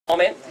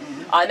moment.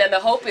 And then the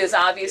hope is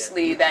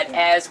obviously that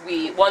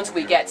once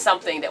we get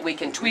something that we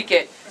can tweak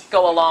it,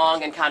 go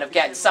along and kind of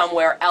get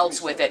somewhere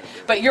else with it.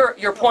 But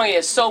your point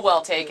is so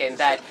well taken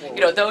that,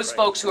 you know, those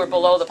folks who are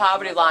below the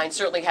poverty line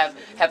certainly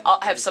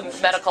have some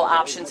medical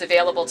options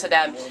available to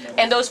them,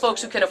 and those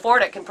folks who can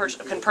afford it can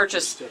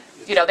purchase.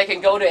 You know, they can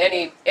go to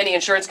any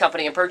insurance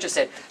company and purchase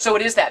it. So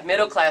it is that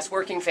middle-class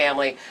working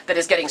family that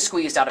is getting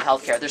squeezed out of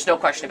health care. There's no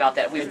question about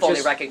that. We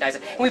fully recognize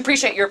it. And we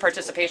appreciate your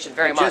participation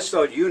very much. Just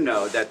so you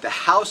know that the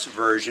House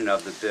version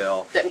of the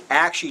bill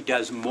actually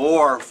does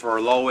more for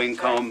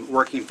low-income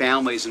working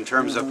families in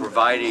terms of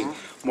providing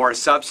more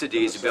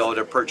subsidies to be able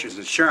to purchase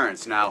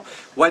insurance. Now,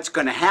 what's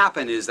going to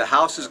happen is the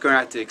House is going to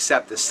have to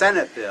accept the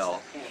Senate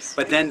bill,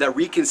 but then the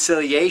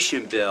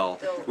reconciliation bill,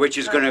 which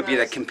is going to be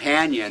the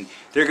companion,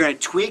 they're going to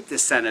tweak the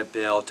Senate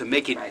bill to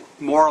make it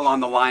more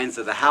along the lines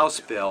of the House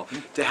bill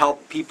to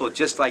help people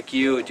just like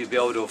you to be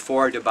able to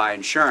afford to buy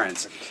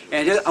insurance.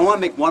 And I want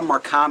to make one more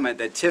comment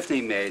that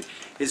Tiffany made,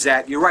 is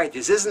that you're right,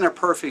 this isn't a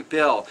perfect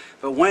bill,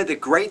 but one of the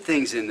great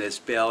things in this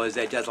bill is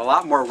that it does a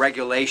lot more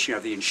regulation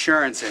of the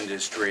insurance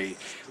industry,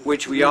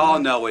 which we all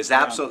know is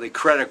absolutely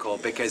critical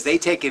because they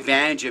take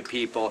advantage of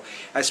people,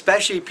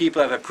 especially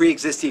people who have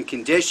pre-existing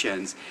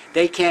conditions.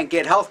 They can't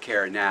get health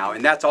care now,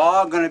 and that's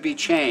all going to be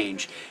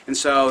changed. And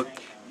so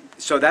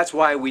that's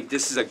why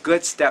this is a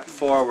good step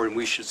forward, and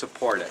we should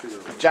support it.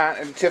 John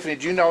and Tiffany,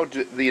 do you know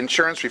the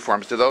insurance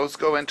reforms, do those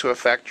go into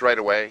effect right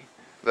away?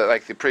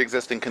 Like the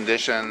pre-existing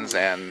conditions,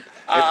 and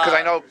because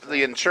I know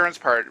the insurance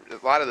part,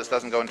 a lot of this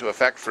doesn't go into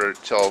effect for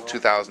till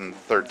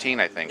 2013,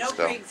 I think. No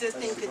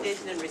pre-existing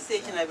condition and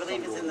rescission, I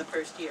believe, is in the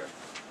first year.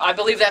 I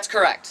believe that's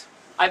correct.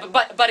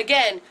 But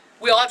again,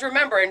 we all have to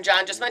remember, and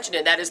John just mentioned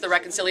it, that is the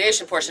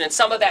reconciliation portion, and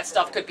some of that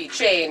stuff could be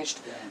changed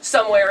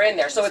somewhere in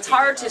there. So it's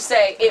hard to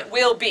say it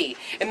will be.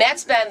 And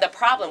that's been the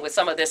problem with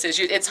some of this, is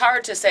it's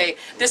hard to say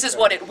this is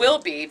what it will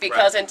be,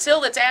 because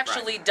until it's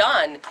actually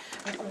done,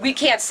 we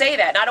can't say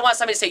that. And I don't want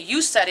somebody to say,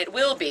 you said it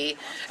will be,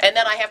 and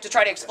then I have to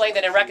try to explain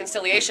that in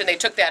reconciliation they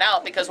took that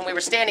out, because when we were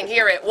standing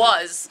here it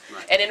was,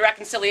 and in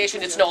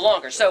reconciliation it's no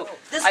longer. So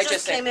this I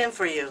just came in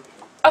for you.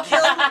 Oh.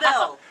 Kill the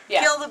bill.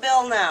 Yeah. Kill the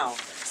bill now.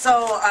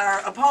 So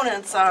our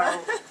opponents are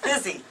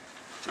busy.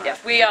 Yeah,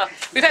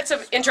 we've had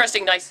some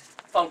interesting, nice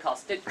phone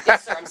calls.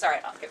 Yes, sir, I'm sorry.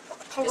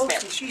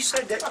 Pelosi, she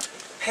said that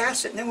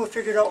pass it and then we'll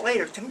figure it out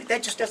later. To me,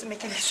 that just doesn't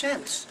make any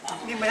sense.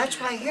 I mean, that's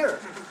what I hear.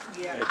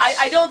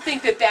 I don't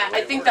think that,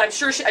 I think that I'm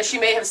sure she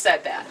may have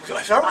said that.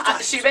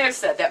 She may have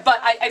said that, but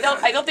I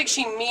don't think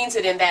she means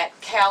it in that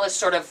callous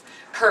sort of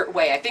curt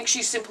way. I think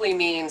she simply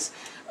means,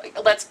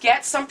 let's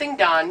get something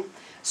done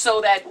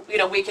so that, you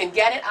know, we can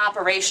get it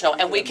operational,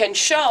 and we can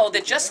show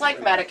that just like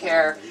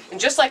Medicare and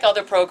just like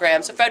other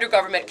programs, the federal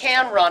government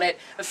can run it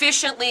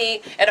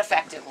efficiently and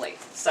effectively.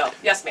 So,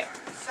 yes, ma'am.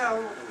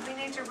 So we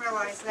need to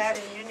realize that,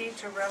 and you need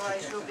to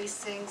realize you'll be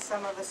seeing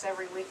some of us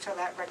every week till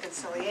that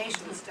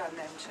reconciliation is done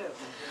then too.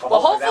 Well,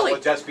 hopefully. That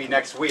will just be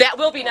next week. That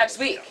will be next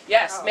week,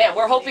 yes, ma'am.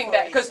 We're hoping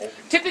that, because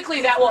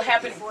typically that will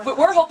happen,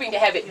 we're hoping to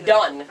have it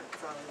done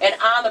and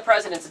on the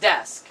President's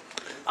desk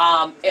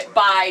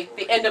by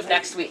the end of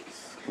next week.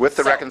 With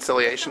the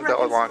reconciliation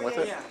bill along with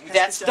it?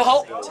 That's the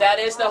hope. That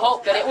is the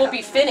hope, that it will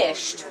be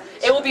finished.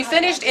 It will be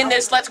finished in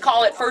this, let's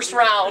call it first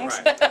round.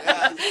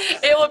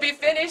 It will be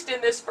finished in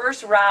this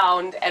first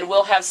round, and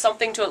we'll have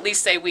something to at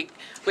least say we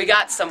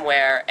got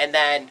somewhere, and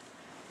then,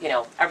 you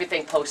know,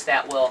 everything post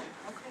that will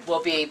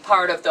be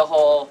part of the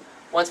whole,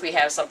 once we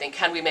have something,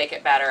 can we make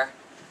it better,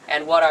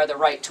 and what are the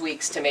right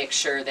tweaks to make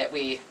sure that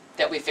we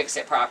fix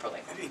it properly.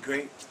 That'd be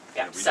great.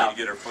 Yeah, We so. need to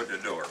get our foot in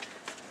the door.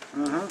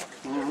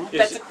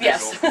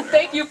 Yes.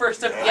 Thank you for,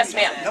 yes,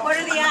 ma'am. What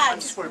are the I'm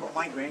odds? just worried about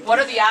my grades. What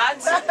are the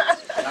odds?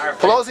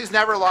 Pelosi's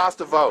never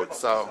lost a vote,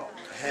 so.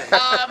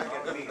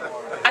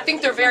 I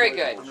think they're very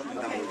good.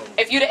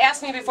 If you'd have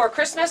asked me before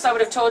Christmas, I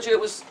would have told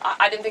you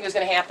I didn't think it was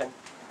going to happen.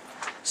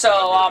 So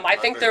I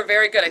think they're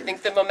very good. I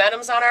think the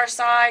momentum's on our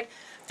side,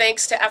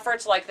 thanks to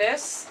efforts like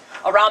this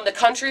around the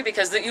country,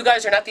 because you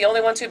guys are not the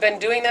only ones who've been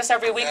doing this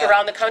every week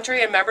around the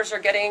country, and members are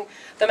getting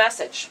the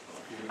message.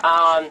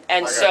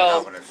 And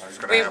so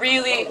we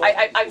really,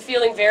 I'm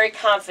feeling very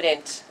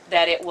confident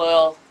that it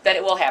will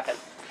happen.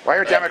 Why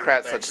are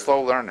Democrats such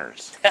slow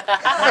learners? That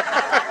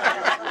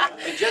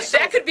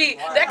could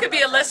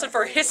be a lesson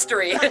for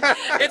history.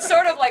 It's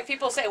sort of like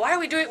people say, why are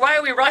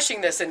we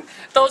rushing this? And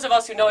those of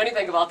us who know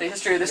anything about the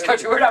history of this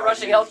country, we're not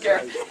rushing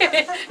healthcare.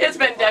 It's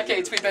been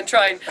decades we've been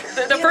trying.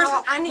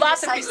 I need to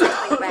say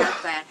something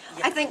about that.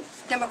 I think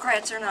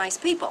Democrats are nice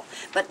people,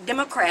 but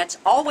Democrats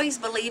always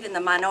believe in the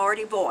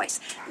minority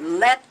voice.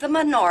 Let the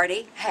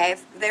minority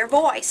have their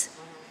voice.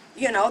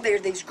 You know, there are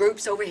these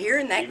groups over here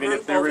and that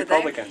group over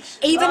there.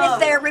 Even if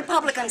they're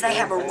Republicans, they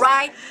have a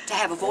right to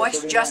have a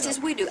voice just as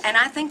we do. And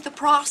I think the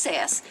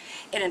process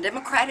in a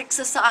democratic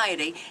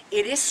society,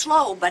 it is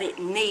slow, but it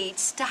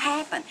needs to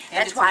happen.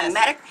 That's why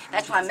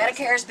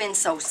Medicare has been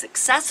so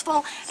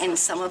successful, and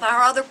some of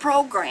our other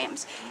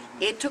programs.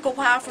 It took a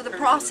while for the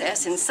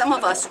process, and some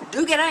of us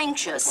do get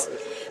anxious,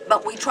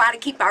 but we try to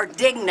keep our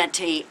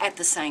dignity at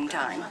the same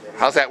time.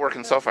 How's that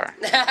working so far?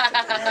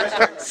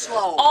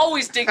 Slow.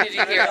 Always dignity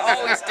here,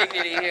 always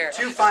dignity here.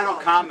 Two final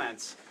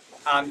comments.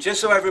 Just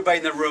so everybody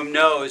in the room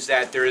knows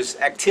that there's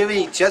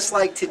activity just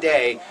like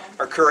today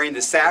occurring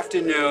this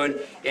afternoon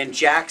in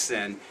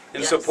Jackson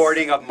in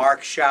supporting of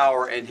Mark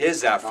Schauer and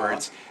his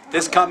efforts.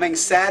 This coming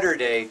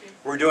Saturday,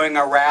 we're doing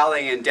a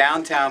rally in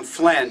downtown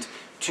Flint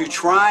to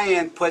try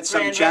and put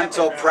some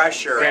gentle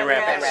pressure.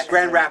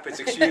 Grand Rapids,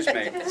 excuse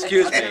me.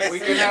 Excuse me.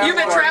 You've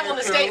been traveling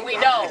the state, we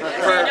know. We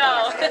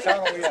know.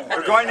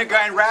 We're going to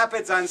Grand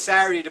Rapids on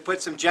Saturday to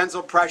put some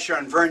gentle pressure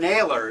on Vern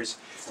Ehlers,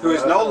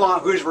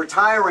 who's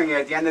retiring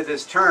at the end of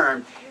this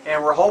term,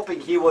 and we're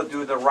hoping he will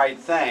do the right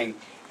thing.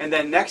 And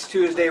then next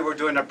Tuesday, we're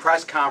doing a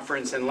press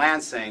conference in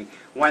Lansing,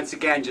 once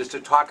again, just to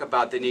talk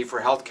about the need for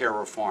health care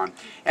reform.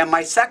 And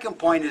my second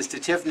point is to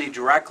Tiffany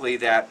directly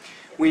that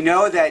we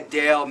know that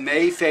Dale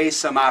may face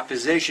some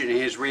opposition in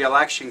his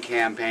re-election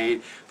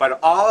campaign, but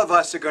all of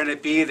us are going to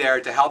be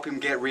there to help him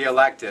get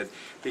re-elected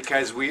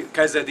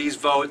because of these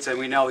votes, and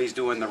we know he's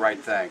doing the right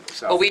thing.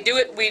 So. Well, we do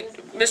it.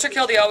 Mr.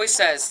 Kildee always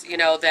says, you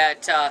know,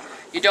 that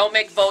you don't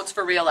make votes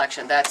for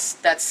re-election.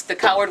 That's the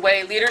coward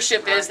way.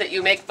 Leadership is that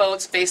you make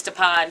votes based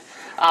upon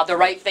the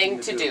right thing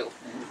to do.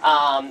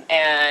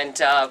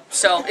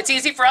 So it's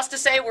easy for us to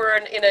say we're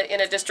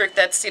in a district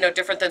that's, you know,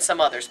 different than some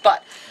others.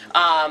 But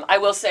I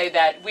will say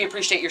that we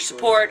appreciate your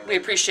support. We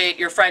appreciate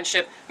your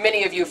friendship.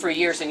 Many of you for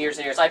years and years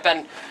and years. I've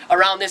been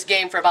around this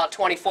game for about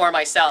 24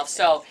 myself.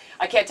 So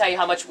I can't tell you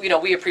how much, you know,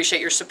 we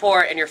appreciate your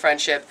support and your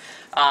friendship.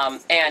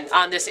 And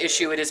on this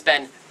issue, it has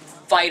been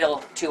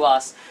vital to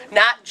us,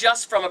 not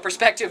just from a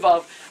perspective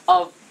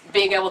of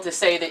being able to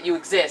say that you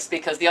exist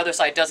because the other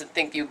side doesn't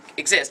think you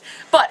exist,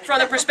 but from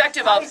the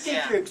perspective of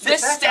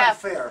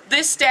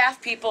this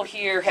staff people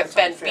here have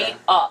been beat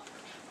up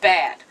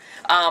bad.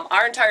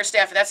 Our entire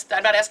staff,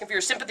 I'm not asking for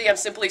your sympathy, I'm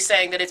simply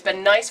saying that it's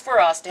been nice for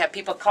us to have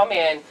people come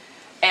in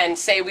and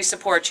say we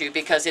support you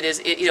because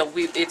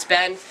it's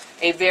been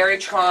a very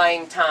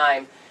trying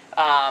time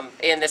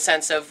in the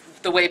sense of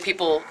the way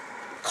people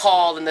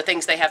call and the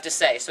things they have to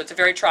say. So it's a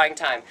very trying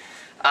time.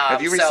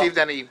 Have you received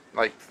any,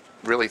 like,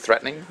 really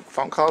threatening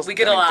phone calls? We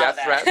get a lot of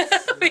death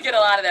that. We get a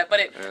lot of that,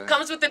 but it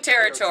comes with the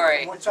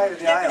territory. One side of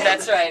the aisle.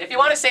 That's right. If you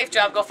want a safe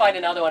job, go find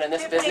another one in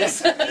this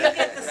business. Do you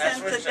get the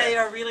sense that they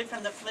are really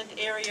from the Flint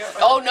area?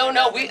 Oh, no.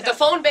 The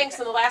phone banks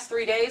in the last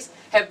 3 days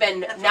have been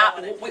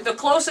the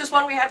closest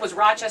one we had was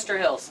Rochester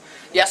Hills.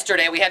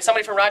 Yesterday, we had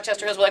somebody from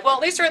Rochester Hills. We're like, well,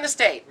 at least they're in the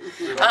state.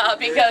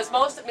 Because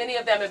many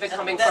of them have been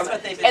coming from,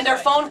 and they're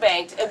phone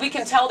banked, and we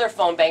can tell they're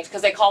phone banked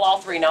because they call all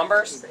 3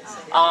 numbers.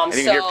 And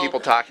you can hear people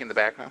talking in the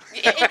background?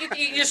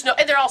 You just know,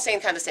 and they're all saying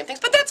kind of the same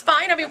things, but that's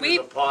fine. I mean,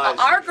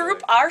 our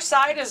group, our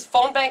side is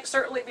phone banked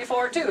certainly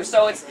before too,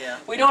 so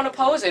we don't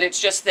oppose it. It's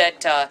just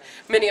that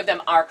many of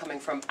them are coming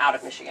from out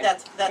of Michigan.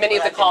 That's many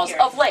of the calls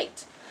of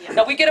late. Yeah.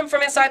 Now we get them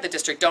from inside the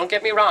district. Don't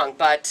get me wrong,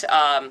 but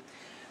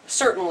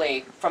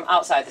certainly from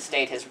outside the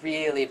state has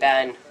really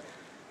been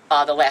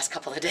the last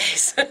couple of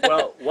days.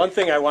 Well, one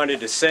thing I wanted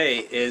to say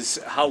is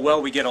how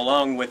well we get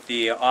along with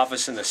the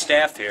office and the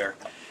staff here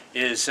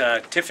is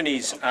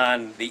Tiffany's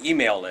on the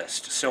email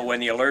list. So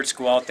when the alerts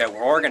go out that we're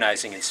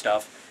organizing and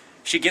stuff,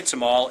 she gets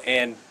them all,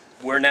 and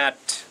we're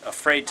not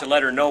afraid to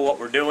let her know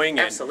what we're doing.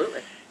 Absolutely.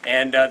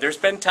 And there's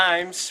been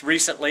times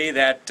recently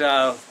that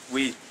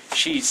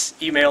she's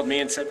emailed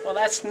me and said, well,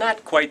 that's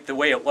not quite the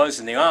way it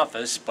was in the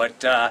office,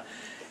 but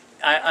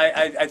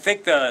I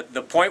think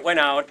the point went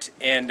out,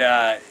 and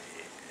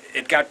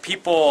it got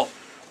people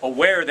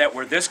aware that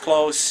we're this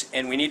close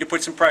and we need to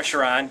put some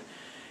pressure on,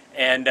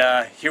 and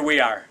here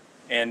we are.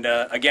 And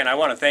again, I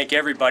want to thank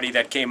everybody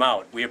that came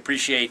out. We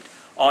appreciate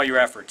all your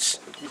efforts.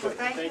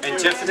 And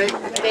Tiffany?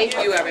 Thank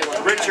you,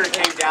 everyone. Richard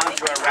came down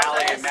to a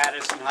rally in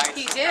Madison Heights.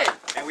 He did.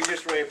 And we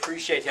just really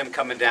appreciate him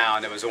coming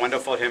down. It was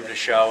wonderful of him to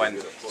show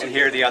and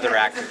hear the other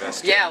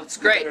activists. Yeah, it's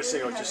great.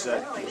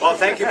 Well,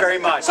 thank you very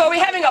much. So are we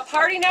having a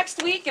party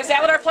next week? Is that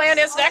what our plan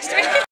is next week?